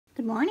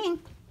Good morning.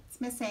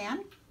 It's Miss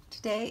Ann.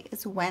 Today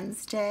is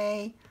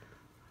Wednesday,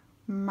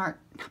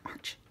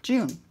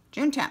 June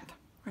 10th.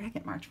 Where did I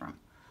get March from?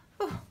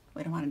 Whew,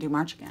 we don't want to do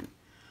March again.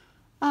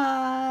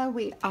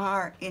 We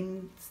are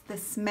in the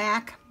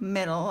smack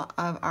middle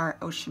of our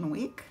Ocean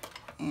Week,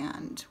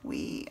 and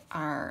we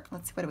are,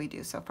 let's see, what did we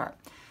do so far?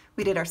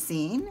 We did our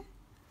scene.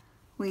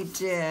 We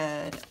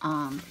did,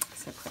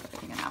 so put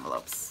everything in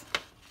envelopes.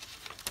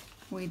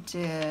 We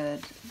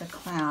did the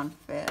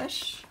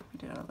clownfish.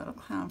 We did a little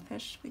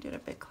clownfish. We did a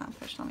big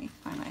clownfish. Let me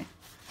find my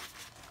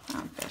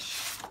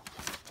clownfish.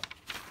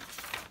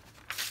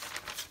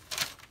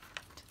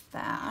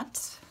 That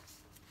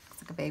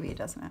looks like a baby,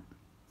 doesn't it?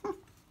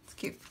 It's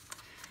cute.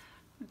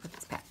 Let me put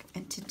this back.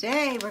 And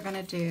today we're going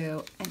to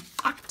do an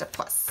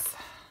octopus.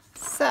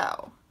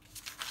 So,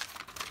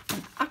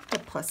 an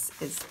octopus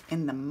is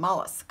in the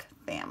mollusk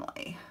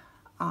family.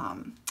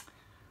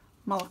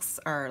 Mollusks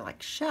are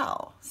like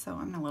shell, so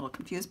I'm a little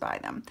confused by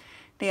them.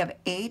 They have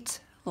 8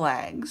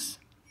 legs.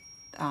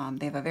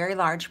 They have a very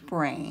large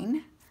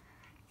brain,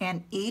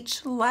 and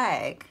each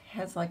leg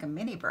has like a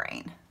mini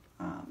brain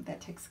that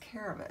takes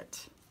care of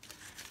it.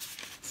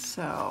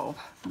 So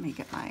let me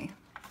get I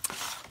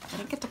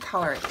didn't get to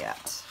color it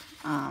yet,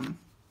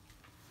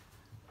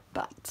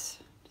 but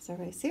does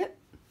everybody see it?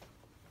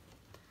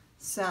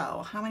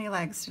 So how many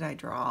legs did I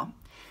draw?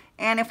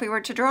 And if we were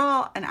to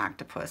draw an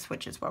octopus,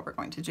 which is what we're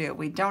going to do,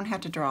 we don't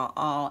have to draw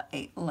all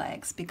 8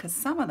 legs because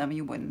some of them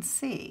you wouldn't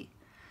see.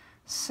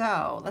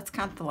 So let's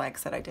count the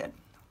legs that I did.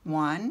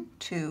 1,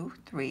 2,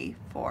 3,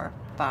 4,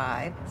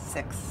 5,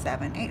 6,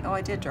 7, 8. Oh,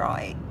 I did draw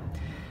 8.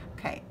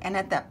 Okay, and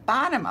at the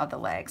bottom of the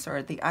legs,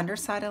 or the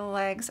underside of the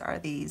legs, are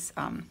these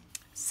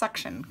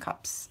suction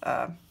cups.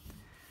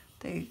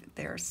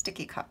 They're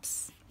sticky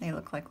cups. They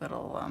look like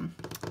little,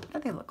 what do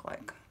they look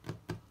like?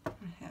 I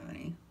don't have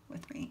any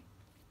with me.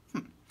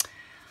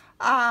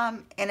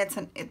 And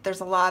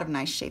there's a lot of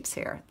nice shapes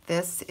here.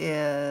 This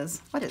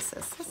is, what is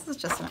this? This is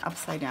just an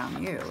upside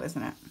down U,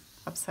 isn't it?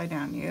 Upside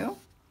down U.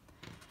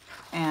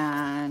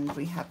 And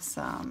we have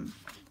some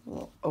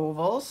little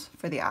ovals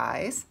for the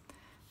eyes.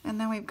 And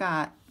then we've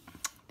got,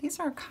 these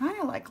are kind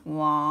of like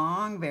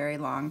long, very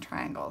long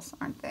triangles,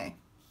 aren't they?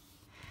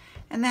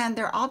 And then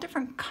they're all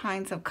different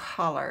kinds of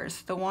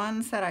colors. The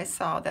ones that I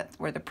saw that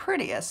were the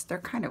prettiest, they're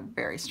kind of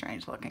very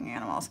strange looking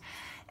animals.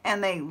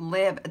 And they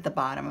live at the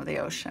bottom of the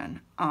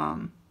ocean.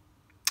 They're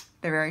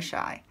very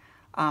shy.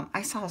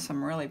 I saw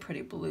some really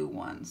pretty blue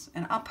ones,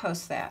 and I'll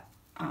post that.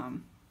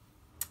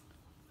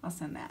 I'll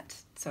send that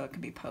so it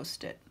can be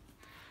posted.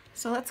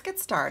 So let's get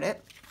started.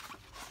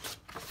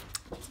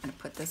 I'm gonna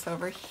put this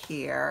over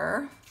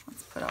here.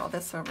 Let's put all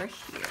this over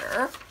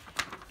here.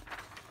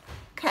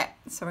 Okay,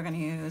 so we're gonna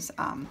use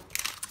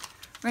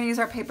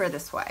our paper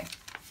this way.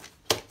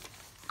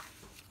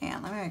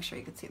 And let me make sure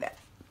you can see that.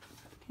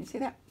 Can you see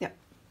that? Yep.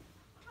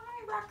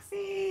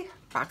 Roxy.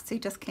 Roxy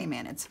just came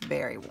in. It's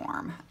very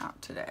warm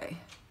out today.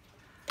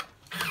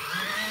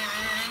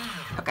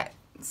 Okay,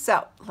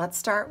 so let's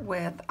start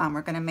with,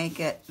 we're gonna make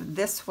it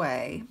this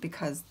way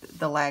because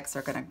the legs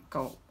are gonna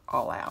go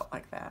all out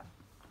like that.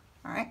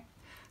 All right,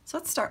 so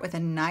let's start with a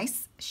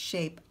nice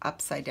shape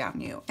upside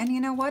down U. And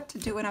you know what, to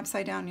do an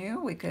upside down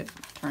U, we could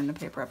turn the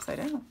paper upside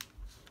down.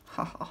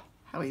 Oh,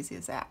 how easy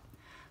is that?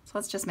 So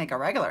let's just make a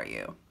regular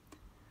U.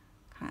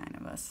 Kind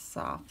of a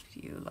soft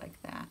U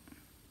like that.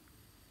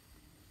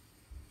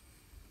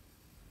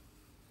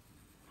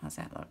 How's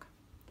that look?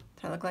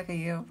 Does that look like a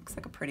U? Looks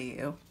like a pretty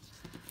U.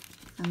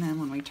 And then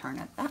when we turn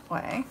it that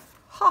way,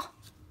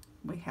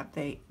 we have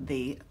the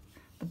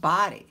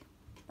body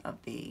of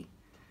the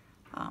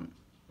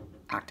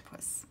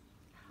octopus.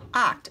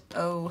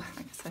 Oh,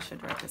 I guess I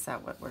should write this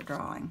out, what we're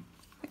drawing.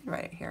 I can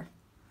write it here.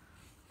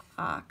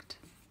 Oct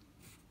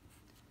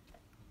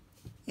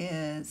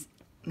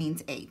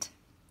means 8.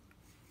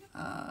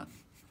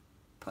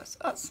 Plus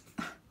us.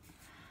 I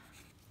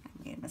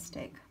made a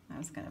mistake.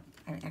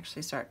 I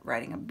actually start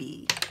writing a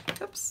B.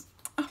 Oops.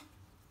 Oh,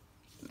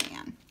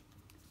 man.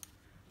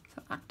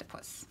 So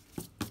octopus.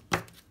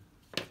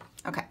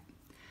 Okay.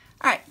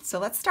 All right, so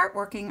let's start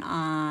working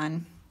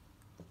on,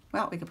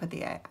 well, we could put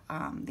the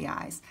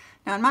eyes.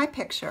 Now in my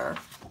picture,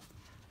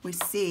 we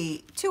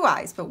see 2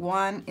 eyes, but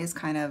one is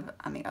kind of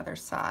on the other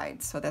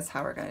side. So that's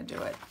how we're gonna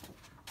do it.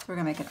 So we're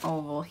gonna make an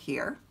oval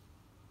here.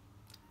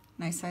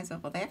 Nice size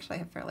oval. They actually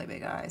have fairly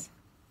big eyes.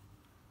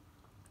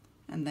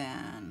 And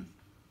then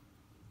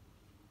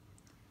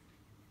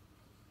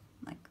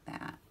like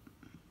that.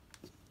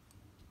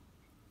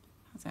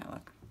 How's that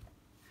look?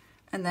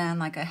 And then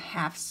like a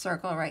half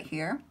circle right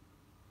here.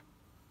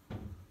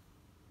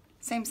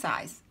 Same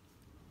size.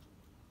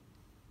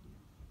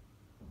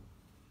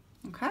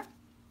 Okay.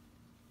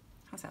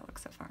 How's that look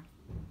so far?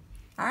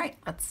 All right,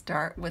 let's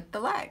start with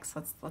the legs.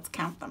 Let's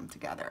count them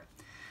together.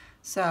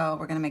 So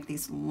we're gonna make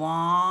these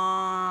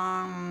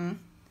long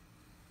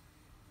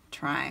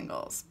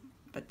triangles,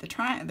 but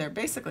they're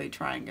basically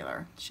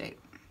triangular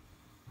shape,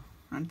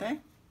 aren't they?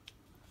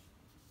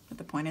 With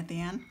the point at the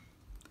end.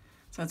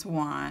 So it's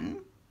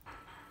 1,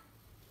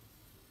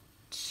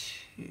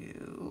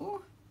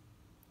 2,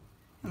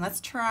 And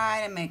let's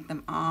try to make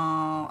them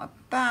all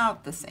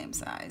about the same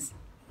size.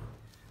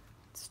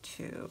 It's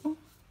 2.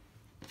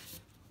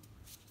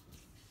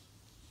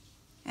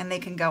 And they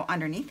can go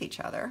underneath each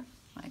other.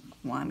 Like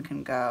one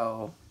can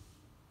go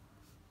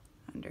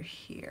under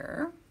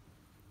here.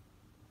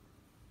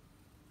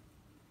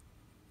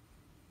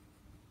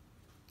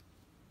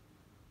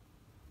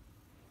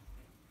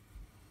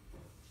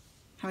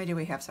 How many do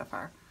we have so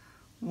far?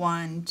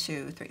 1,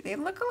 2, 3. They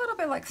look a little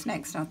bit like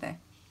snakes, don't they?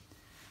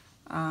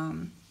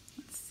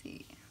 Let's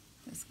see.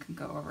 This can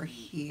go over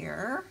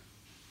here.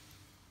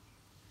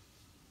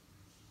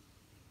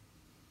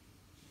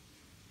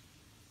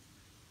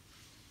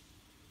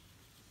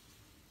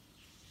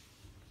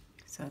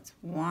 So it's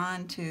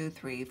 1, 2,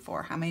 3,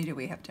 4. How many do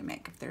we have to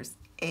make? If there's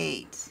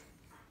 8,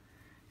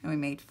 and we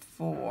made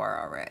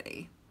 4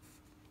 already.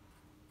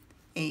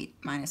 8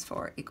 minus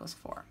 4 equals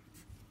 4.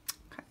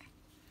 Okay.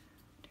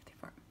 2, 3,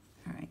 4.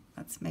 All right.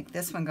 Let's make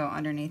this one go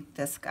underneath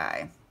this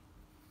guy.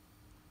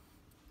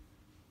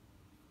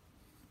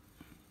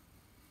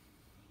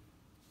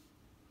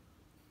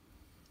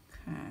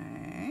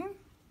 Okay.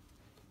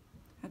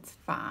 That's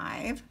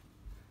 5.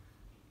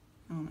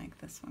 I'll make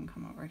this one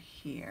come over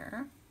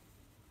here.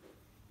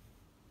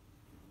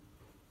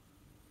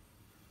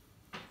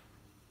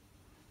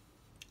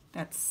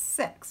 That's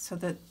 6. So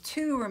the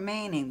 2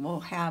 remaining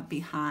we'll have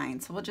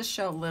behind. So we'll just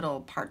show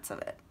little parts of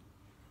it.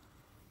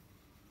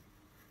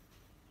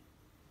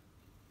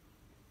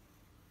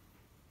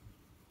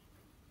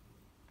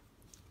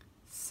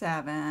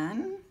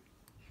 7.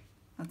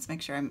 Let's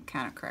make sure I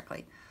count it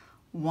correctly.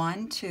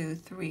 1, 2,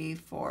 3,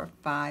 4,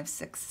 5,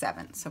 6,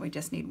 7. So we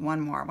just need one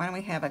more. Why don't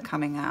we have it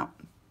coming out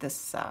this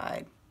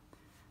side?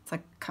 It's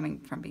like coming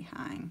from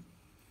behind.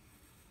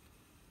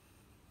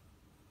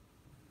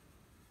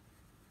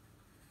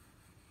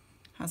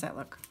 How's that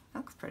look? That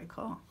looks pretty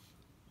cool.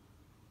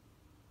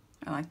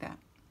 I like that.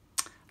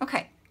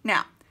 Okay,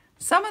 now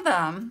some of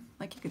them,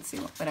 like you could see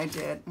what I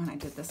did when I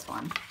did this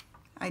one.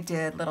 I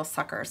did little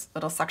suckers,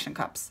 little suction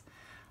cups.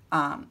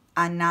 On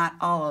not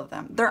all of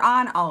them. They're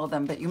on all of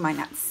them, but you might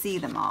not see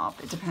them all.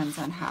 It depends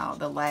on how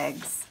the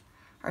legs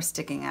are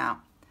sticking out.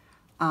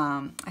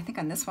 I think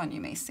on this one you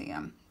may see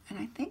them. And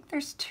I think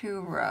there's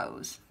 2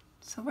 rows.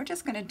 So we're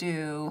just gonna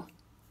do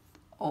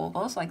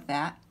ovals like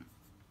that,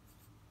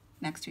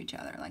 next to each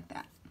other like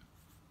that.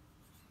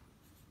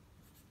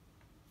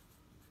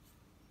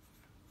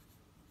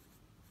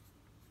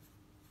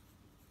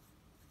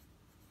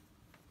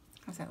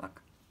 How's that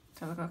look?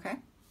 Does that look okay?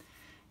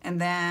 And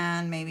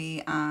then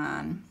maybe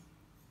on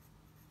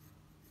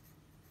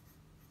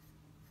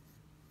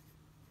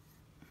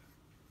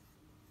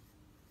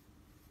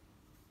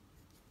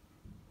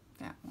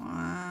that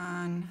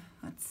one,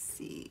 let's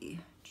see.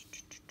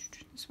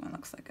 This one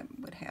looks like it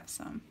would have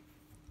some.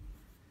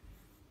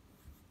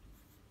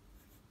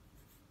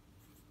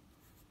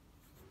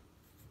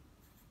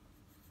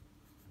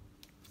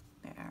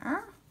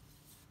 There.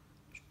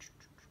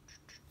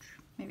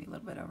 Maybe a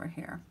little bit over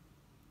here.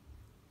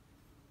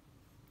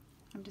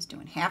 I'm just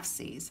doing half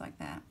C's like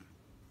that.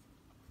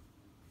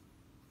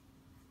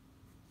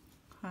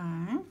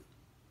 Okay. A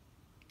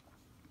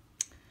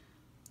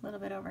little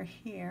bit over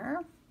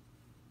here.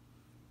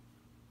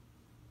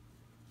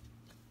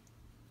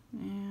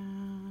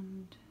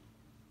 And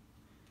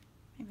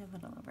maybe a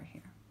little over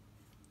here.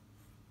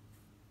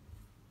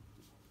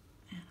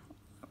 And a little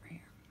over here.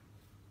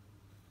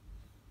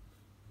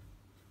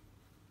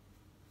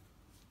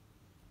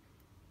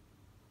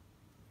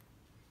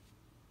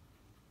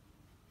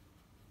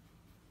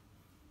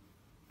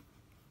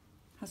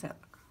 How's that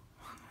look?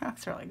 That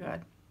looks really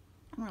good.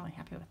 I'm really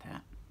happy with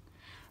that.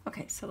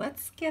 Okay, so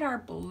let's get our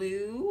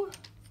blue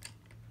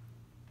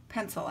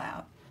pencil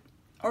out,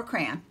 or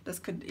crayon. This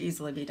could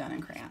easily be done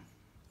in crayon.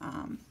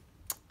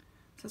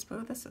 This is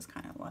blue. This is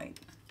kind of light.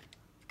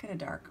 Let's get a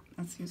dark.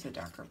 Let's use a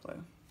darker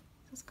blue.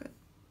 This is good.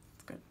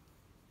 It's good.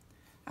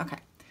 Okay.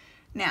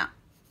 Now,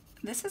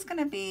 this is going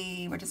to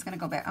be. We're just going to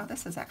go back. Oh,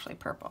 this is actually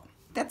purple.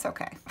 That's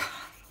okay.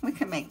 We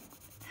can make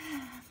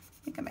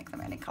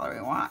them any color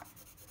we want,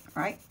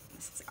 right?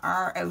 This is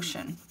our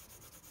ocean.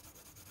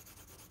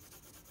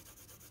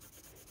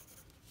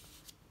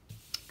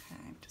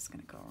 Okay, I'm just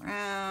going to go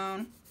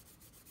around.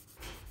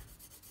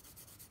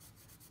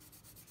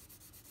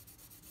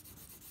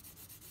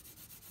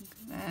 Look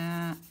at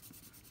that.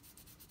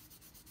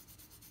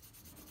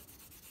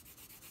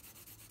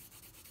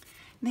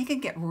 And they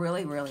could get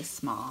really, really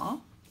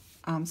small.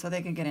 So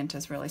they can get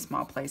into really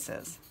small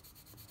places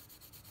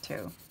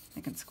too.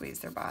 They can squeeze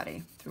their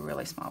body through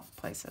really small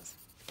places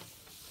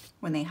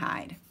when they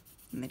hide.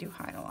 And they do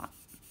hide a lot.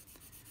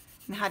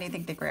 And how do you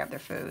think they grab their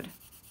food?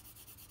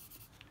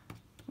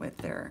 With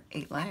their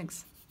 8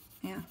 legs.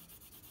 Yeah.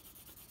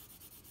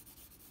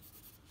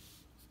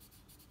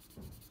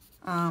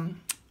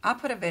 I'll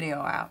put a video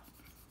out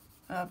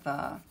of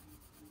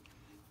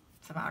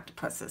some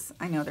octopuses.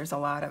 I know there's a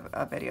lot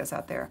of videos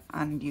out there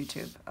on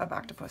YouTube of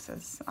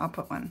octopuses. I'll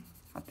put one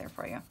out there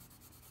for you.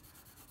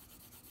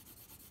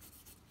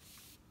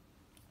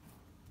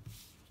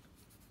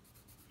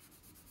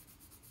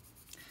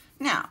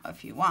 Now,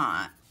 if you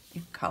want,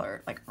 you can color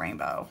it like a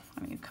rainbow. I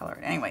mean, you can color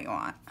it any way you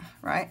want,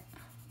 right?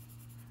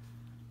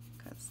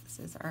 Because this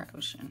is our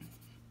ocean.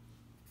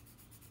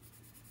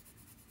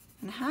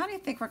 And how do you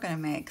think we're going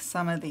to make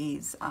some of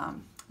these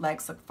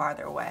legs look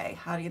farther away?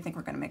 How do you think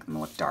we're going to make them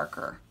look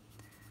darker?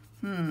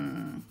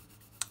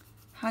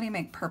 How do you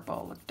make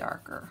purple look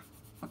darker?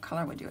 What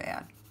color would you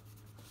add?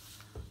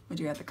 Would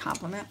you add the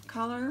complement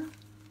color?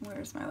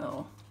 Where's my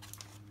little...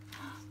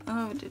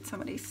 Oh, did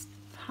somebody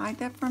hide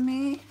that from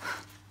me?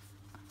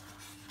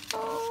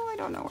 Oh, I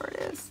don't know where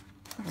it is.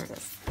 Oh, here it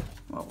is.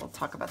 Well, we'll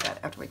talk about that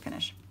after we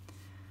finish.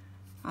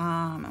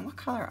 And what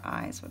color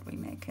eyes would we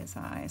make his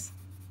eyes?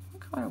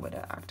 What color would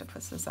an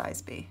octopus's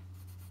eyes be?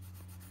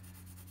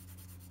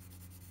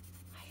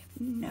 I have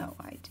no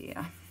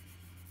idea.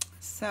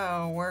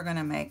 So we're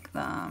gonna make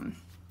them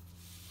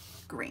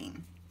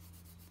green.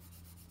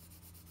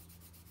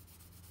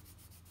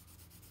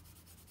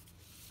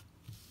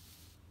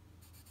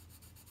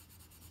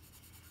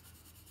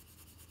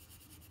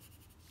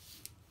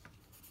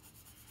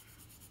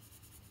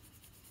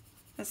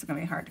 This is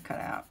gonna be hard to cut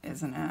out,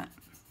 isn't it?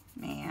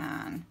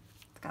 Man,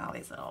 it's got all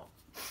these little,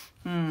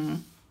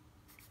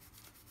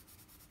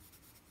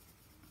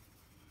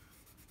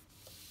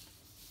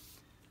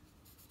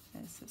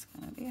 This is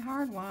gonna be a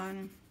hard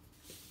one.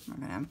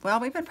 Well,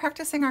 we've been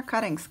practicing our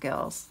cutting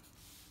skills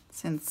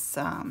since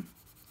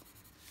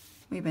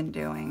we've been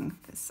doing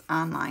this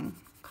online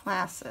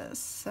classes,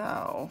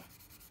 so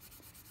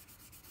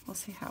we'll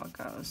see how it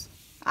goes.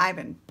 I've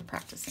been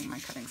practicing my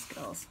cutting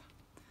skills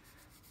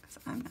because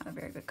I'm not a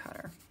very good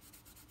cutter.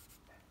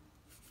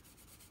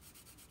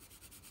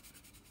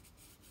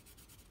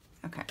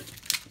 Okay.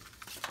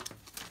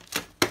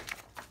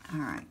 All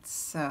right,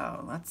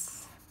 so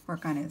let's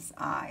work on his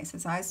eyes.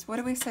 His eyes, what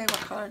did we say? What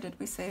color did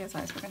we say his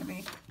eyes were going to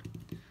be?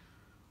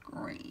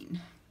 Green.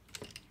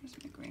 Here's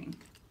my green.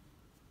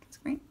 It's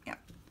green? Yep.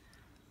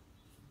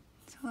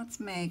 So let's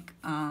make,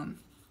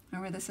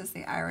 remember this is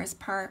the iris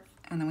part,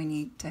 and then we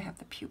need to have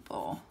the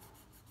pupil.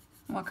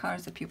 And what color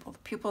is the pupil? The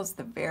pupil is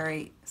the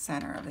very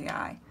center of the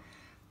eye.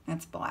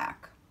 That's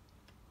black.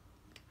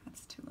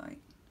 That's too light.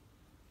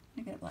 Let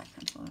me get a black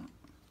pencil out.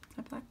 Is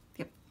that black?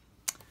 Yep.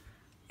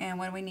 And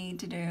what do we need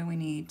to do? We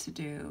need to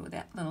do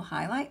that little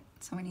highlight.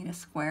 So we need a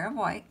square of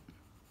white.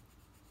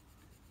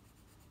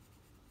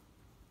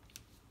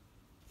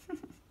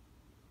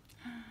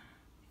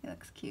 He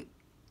looks cute.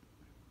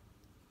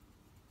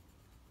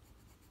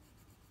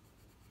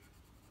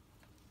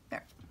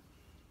 There.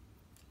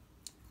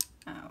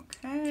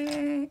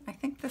 Okay. I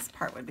think this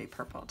part would be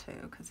purple too,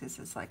 because this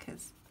is like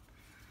his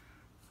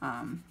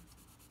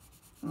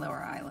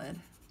lower eyelid.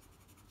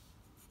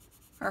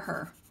 Or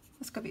her.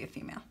 This could be a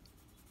female.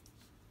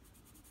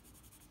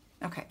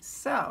 Okay,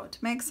 so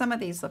to make some of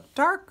these look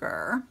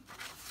darker,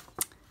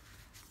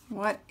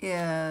 what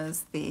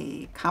is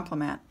the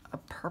complement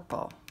of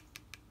purple?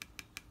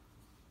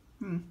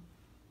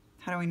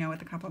 How do we know what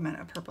the complement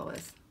of purple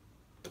is?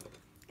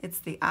 It's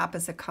the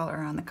opposite color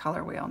on the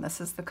color wheel, and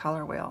this is the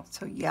color wheel,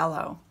 so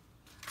yellow.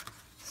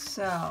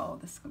 So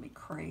this is gonna be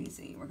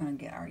crazy. We're gonna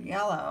get our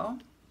yellow.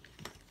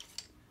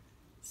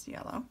 It's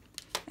yellow.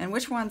 And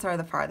which ones are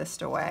the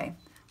farthest away?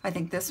 I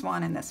think this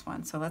one and this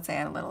one, so let's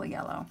add a little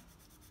yellow.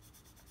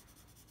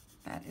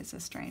 That is a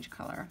strange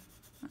color.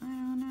 I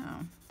don't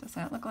know. Does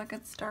that look like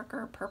it's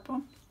darker purple?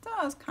 It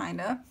does, kind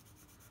of.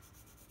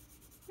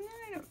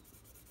 I don't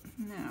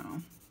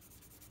know.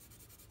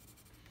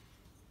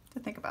 To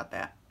think about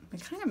that. We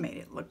kind of made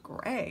it look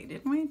gray,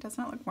 didn't we?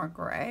 Doesn't it look more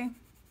gray?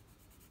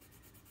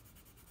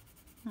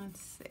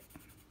 Let's see.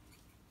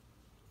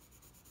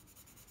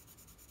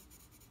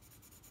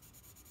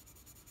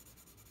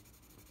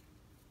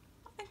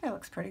 I think that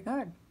looks pretty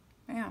good.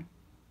 Yeah.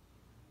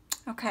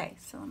 Okay,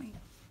 so let me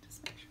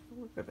just make sure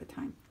we're good with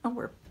time. Oh,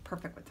 we're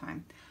perfect with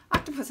time.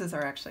 Octopuses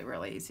are actually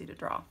really easy to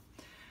draw.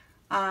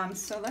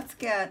 So let's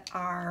get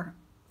our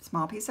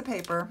small piece of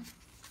paper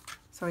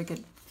so we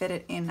could fit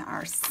it in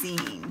our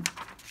scene.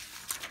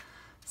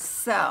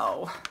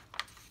 So,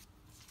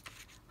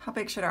 how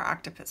big should our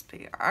octopus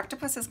be? Our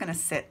octopus is going to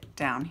sit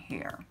down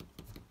here.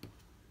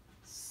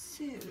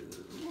 So,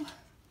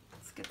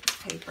 let's get this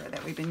paper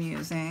that we've been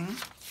using.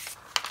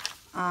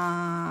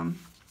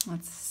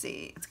 Let's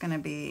see, it's going to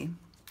be,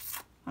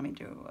 let me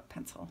do a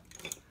pencil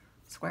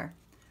square.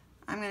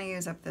 I'm going to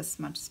use up this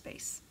much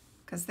space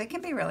because they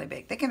can be really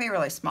big. They can be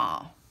really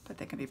small, but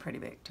they can be pretty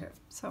big too.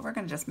 So we're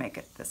going to just make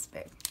it this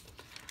big.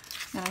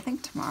 And I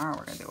think tomorrow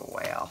we're going to do a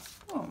whale.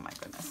 Oh my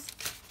goodness.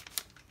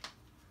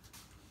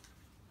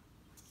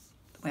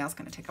 The whale's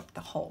going to take up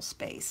the whole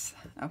space.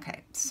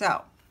 Okay,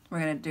 so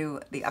we're going to do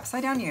the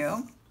upside down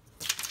U.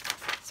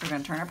 So we're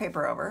going to turn our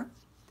paper over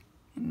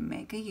and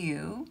make a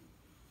U.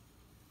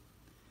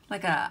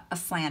 Like a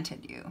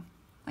slanted U,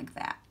 like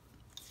that.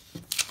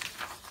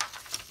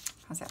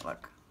 How's that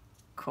look?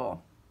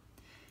 Cool.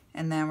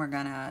 And then we're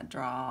gonna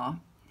draw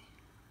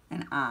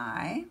an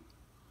eye.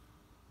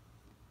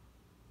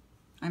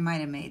 I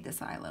might have made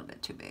this eye a little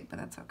bit too big, but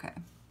that's okay.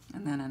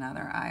 And then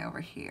another eye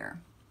over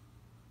here.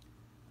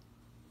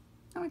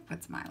 And we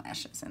put some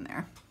eyelashes in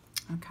there.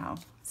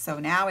 Okay, so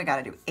now we got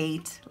to do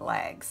 8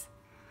 legs.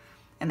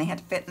 And they had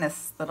to fit in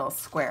this little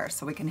square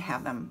so we can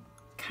have them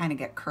kind of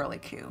get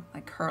curly-Q,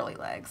 like curly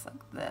legs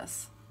like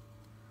this.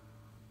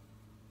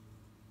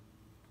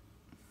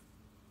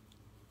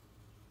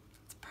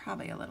 It's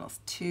probably a little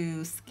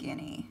too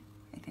skinny.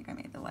 I think I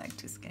made the leg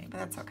too skinny, but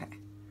that's okay.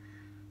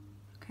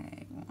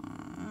 Okay,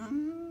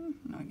 1.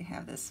 Now we can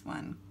have this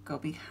one go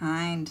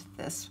behind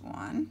this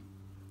one.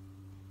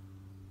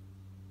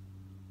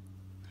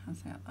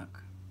 How's that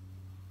look?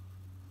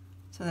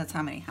 So that's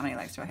how many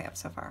legs do I have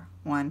so far?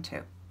 1,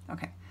 2.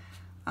 Okay.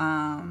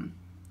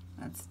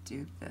 Let's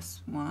do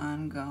this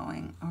one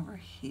going over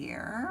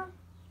here.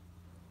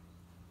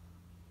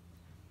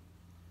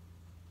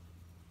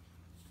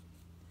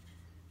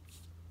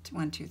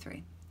 One, 2,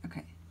 3.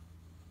 Okay.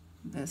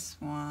 This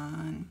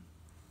one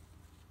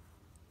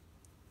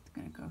is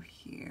going to go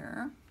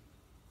here.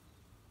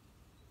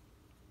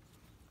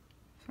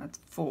 So that's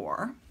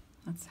 4.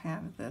 Let's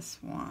have this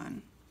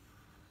one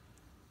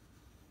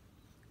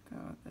go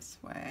this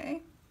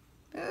way.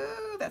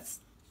 Ooh,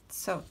 that's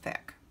so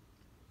thick.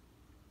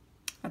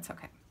 That's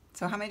okay.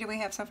 So how many do we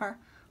have so far?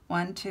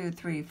 1, 2,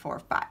 3, 4,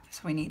 5.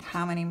 So we need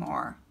how many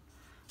more?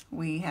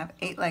 We have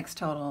 8 legs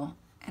total,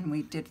 and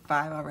we did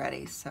 5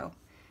 already. So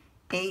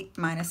 8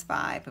 minus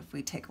 5, if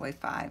we take away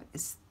 5,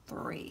 is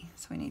 3.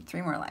 So we need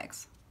 3 more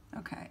legs.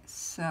 Okay,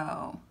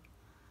 so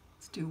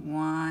let's do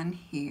 1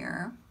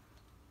 here.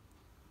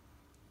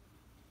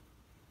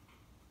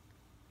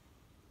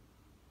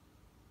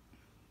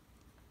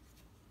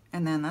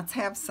 And then let's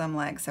have some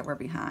legs that were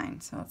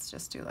behind. So let's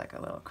just do like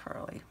a little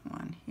curly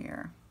one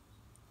here.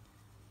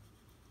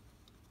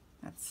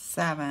 That's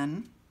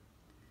 7.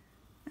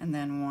 And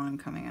then 1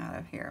 coming out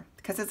of here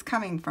because it's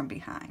coming from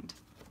behind.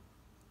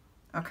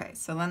 Okay,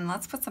 so then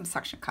let's put some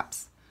suction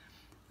cups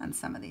on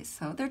some of these.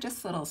 So they're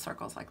just little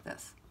circles like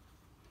this.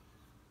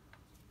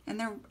 And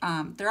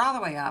they're all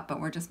the way up, but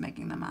we're just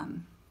making them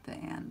on the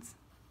ends.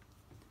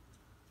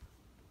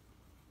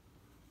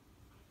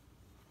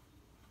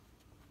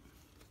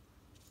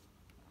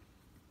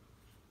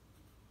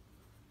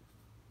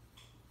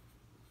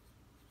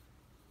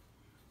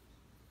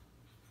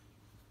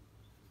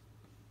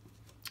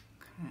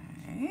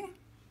 Okay.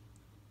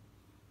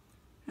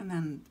 And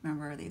then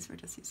remember, these were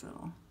just these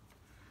little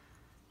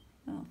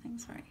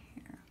things right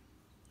here.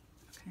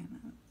 Okay, now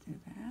let's do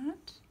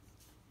that.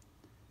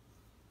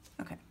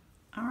 Okay,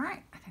 all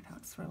right, I think that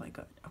looks really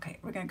good. Okay,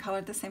 we're gonna color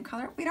it the same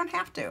color. We don't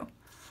have to.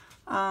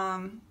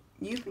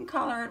 You can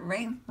color it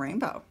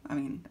rainbow. I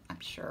mean, I'm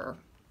sure,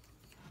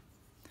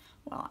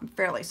 well, I'm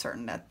fairly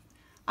certain that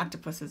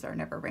octopuses are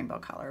never rainbow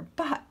color,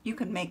 but you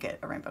can make it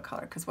a rainbow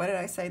color because what did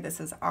I say? This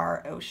is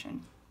our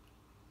ocean.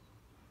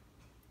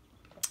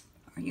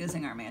 We're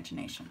using our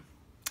imagination.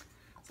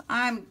 So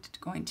I'm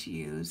going to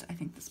use, I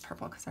think, this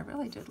purple because I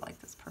really did like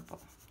this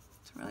purple.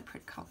 It's a really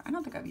pretty color. I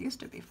don't think I've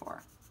used it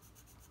before.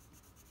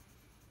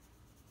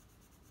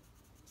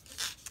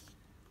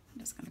 I'm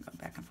just going to go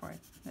back and forth.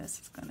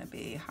 This is going to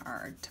be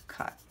hard to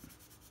cut.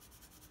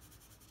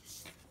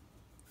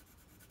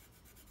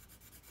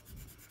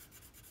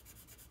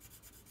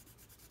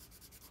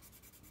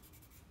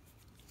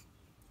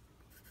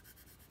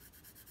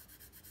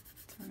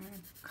 So we're going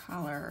to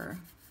color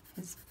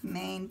his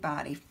main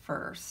body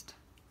first.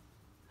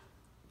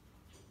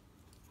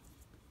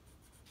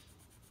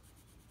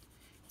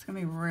 It's going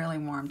to be really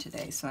warm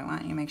today, so I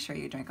want you to make sure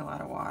you drink a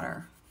lot of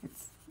water.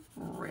 It's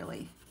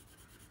really...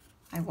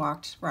 I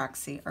walked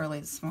Roxy early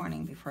this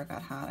morning before it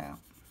got hot out.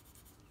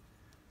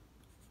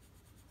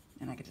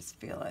 And I could just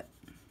feel it.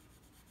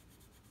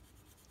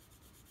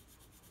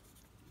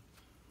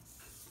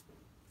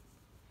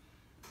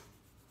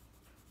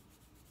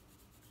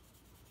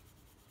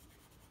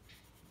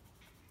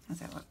 How's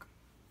that look?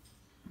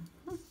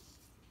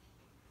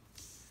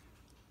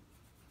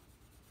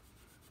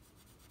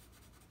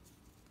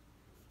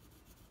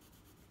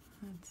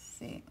 Let's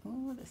see.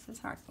 Oh, this is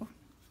hard. Oh,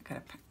 I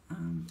gotta.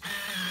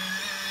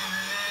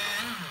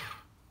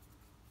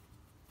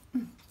 I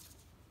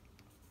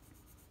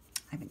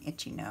have an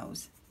itchy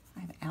nose.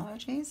 I have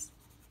allergies.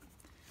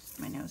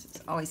 My nose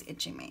is always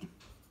itching me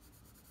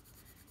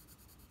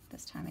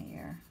this time of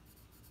year.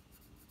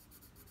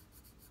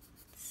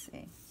 Let's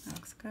see. That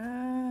looks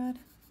good.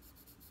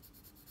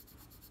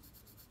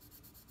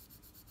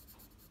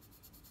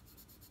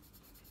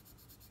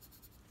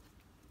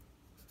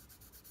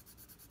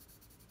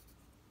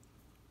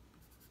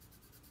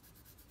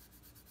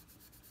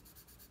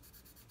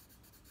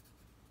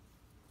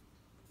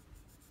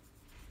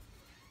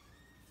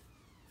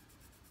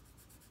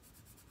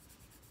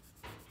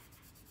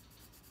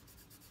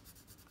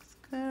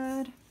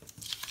 Good.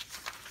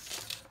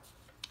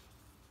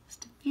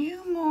 Just a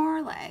few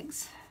more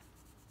legs.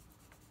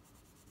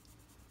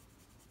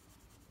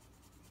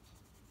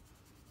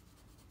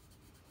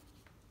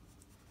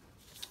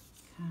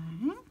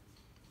 Okay.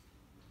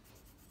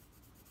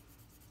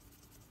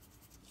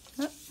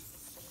 Oop.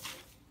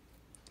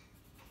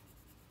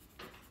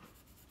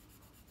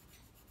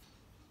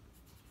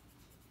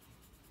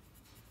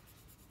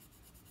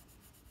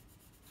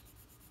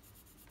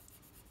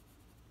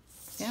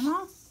 them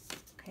all?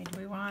 Okay, do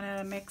we want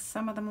to make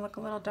some of them look a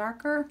little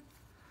darker?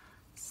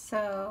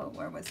 So,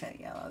 where was that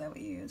yellow that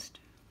we used?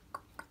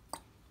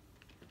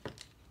 What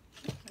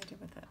did I do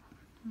with it?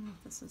 I don't know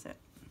if this is it.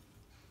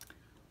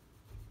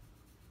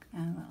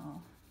 And a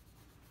little,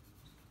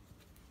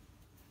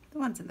 the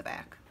ones in the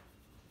back.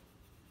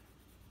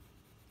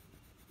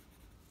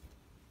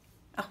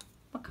 Oh,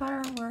 what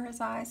color were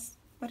his eyes?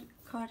 What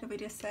color did we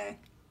just say?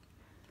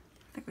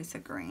 I think we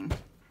said green.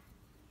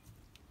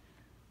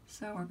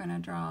 So we're going to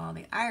draw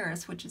the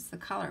iris, which is the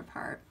color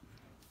part,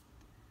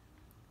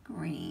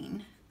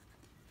 green.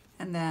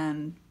 And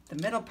then the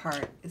middle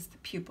part is the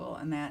pupil,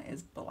 and that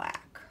is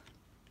black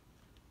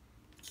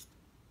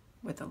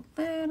with a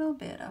little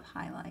bit of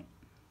highlight.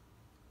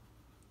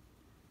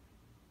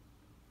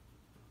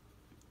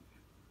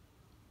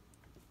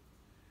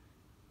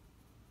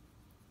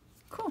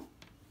 Cool.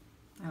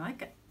 I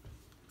like it.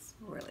 It's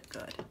really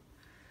good.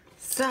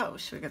 So,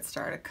 should we get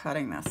started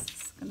cutting this?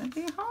 It's going to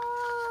be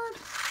hard.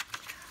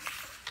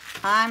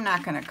 I'm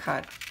not going to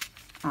cut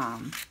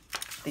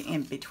the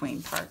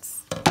in-between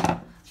parts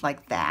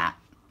like that.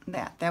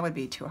 That would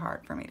be too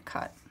hard for me to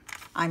cut.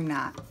 I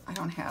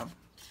don't have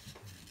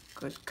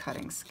good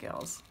cutting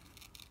skills.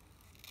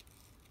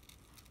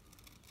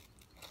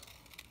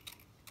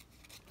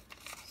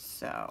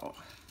 So,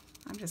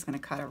 I'm just going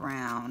to cut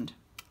around.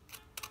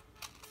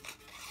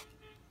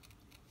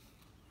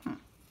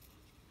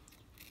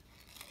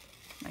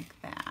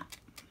 Like that.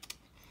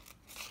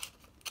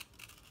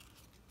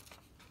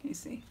 Can you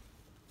see?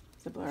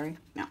 Is it blurry?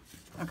 No.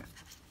 Okay.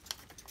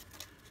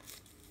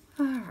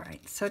 All right.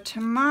 So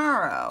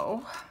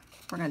tomorrow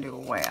we're going to do a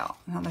whale.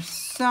 Now there's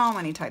so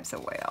many types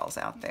of whales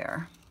out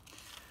there.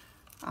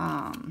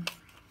 I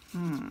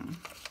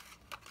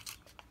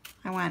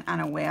went on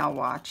a whale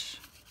watch.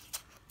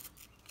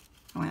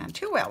 I went on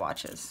 2 whale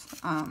watches.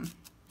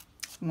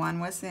 One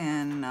was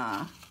in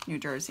New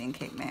Jersey in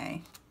Cape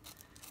May.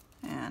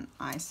 And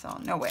I saw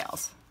no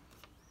whales.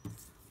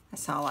 I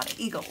saw a lot of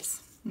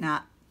eagles,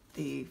 not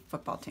the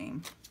football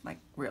team, like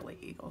really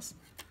eagles.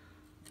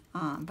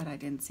 But I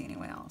didn't see any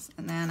whales.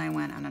 And then I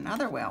went on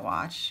another whale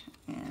watch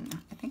in,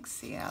 I think,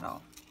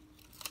 Seattle.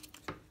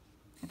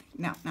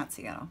 No, not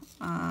Seattle.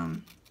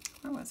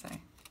 Where was I?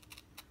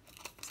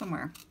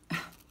 Somewhere,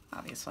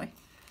 obviously.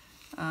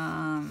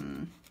 Where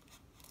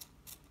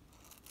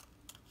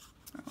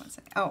was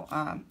I?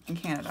 Oh, in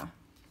Canada.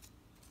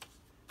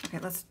 Okay,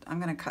 I'm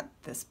going to cut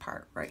this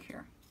part right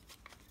here.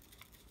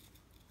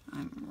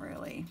 I'm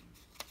really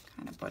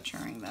kind of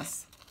butchering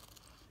this.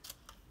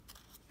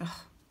 Ugh.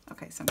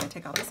 Okay, so I'm going to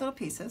take all these little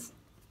pieces.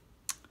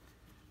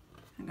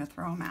 I'm going to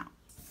throw them out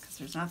because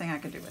there's nothing I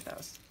can do with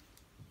those.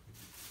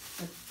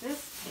 But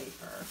this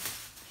paper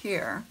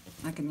here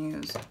I can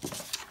use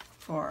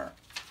for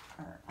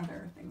our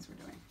other things we're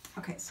doing.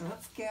 Okay, so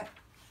let's get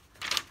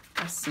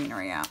our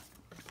scenery out.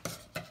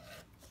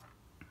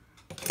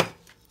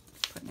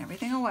 Putting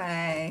everything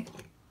away.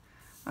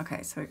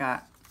 Okay, so we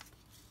got,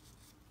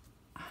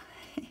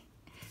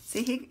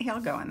 see, he'll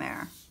go in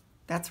there.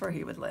 That's where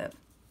he would live.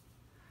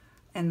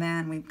 And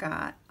then we've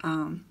got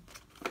our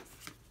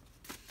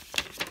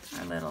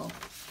little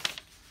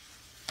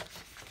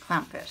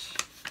clownfish.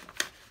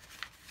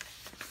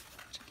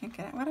 Which I can't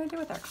get it. What did I do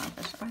with our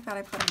clownfish? Oh, I thought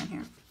I put him in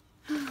here.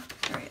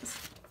 There he is.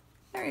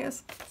 There he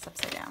is. It's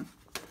upside down.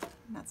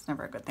 That's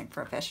never a good thing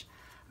for a fish.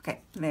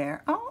 Okay,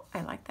 there. Oh,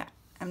 I like that.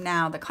 And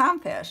now the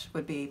clownfish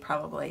would be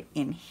probably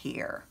in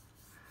here,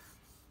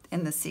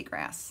 in the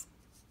seagrass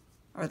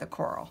or the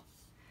coral.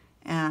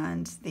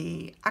 And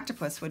the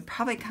octopus would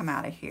probably come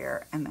out of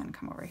here and then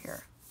come over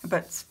here.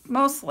 But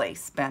mostly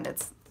spend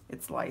its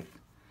life,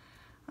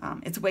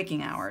 its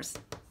waking hours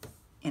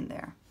in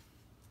there.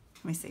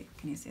 Let me see.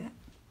 Can you see that?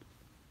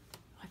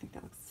 I think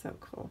that looks so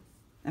cool.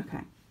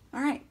 Okay.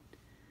 All right.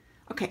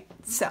 Okay,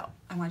 so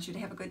I want you to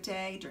have a good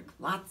day. Drink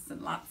lots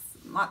and lots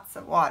and lots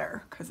of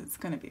water because it's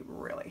going to be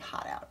really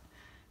hot out.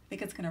 I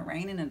think it's going to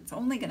rain and it's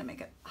only going to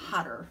make it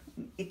hotter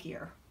and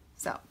ickier.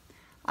 So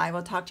I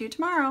will talk to you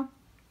tomorrow.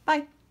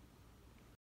 Bye.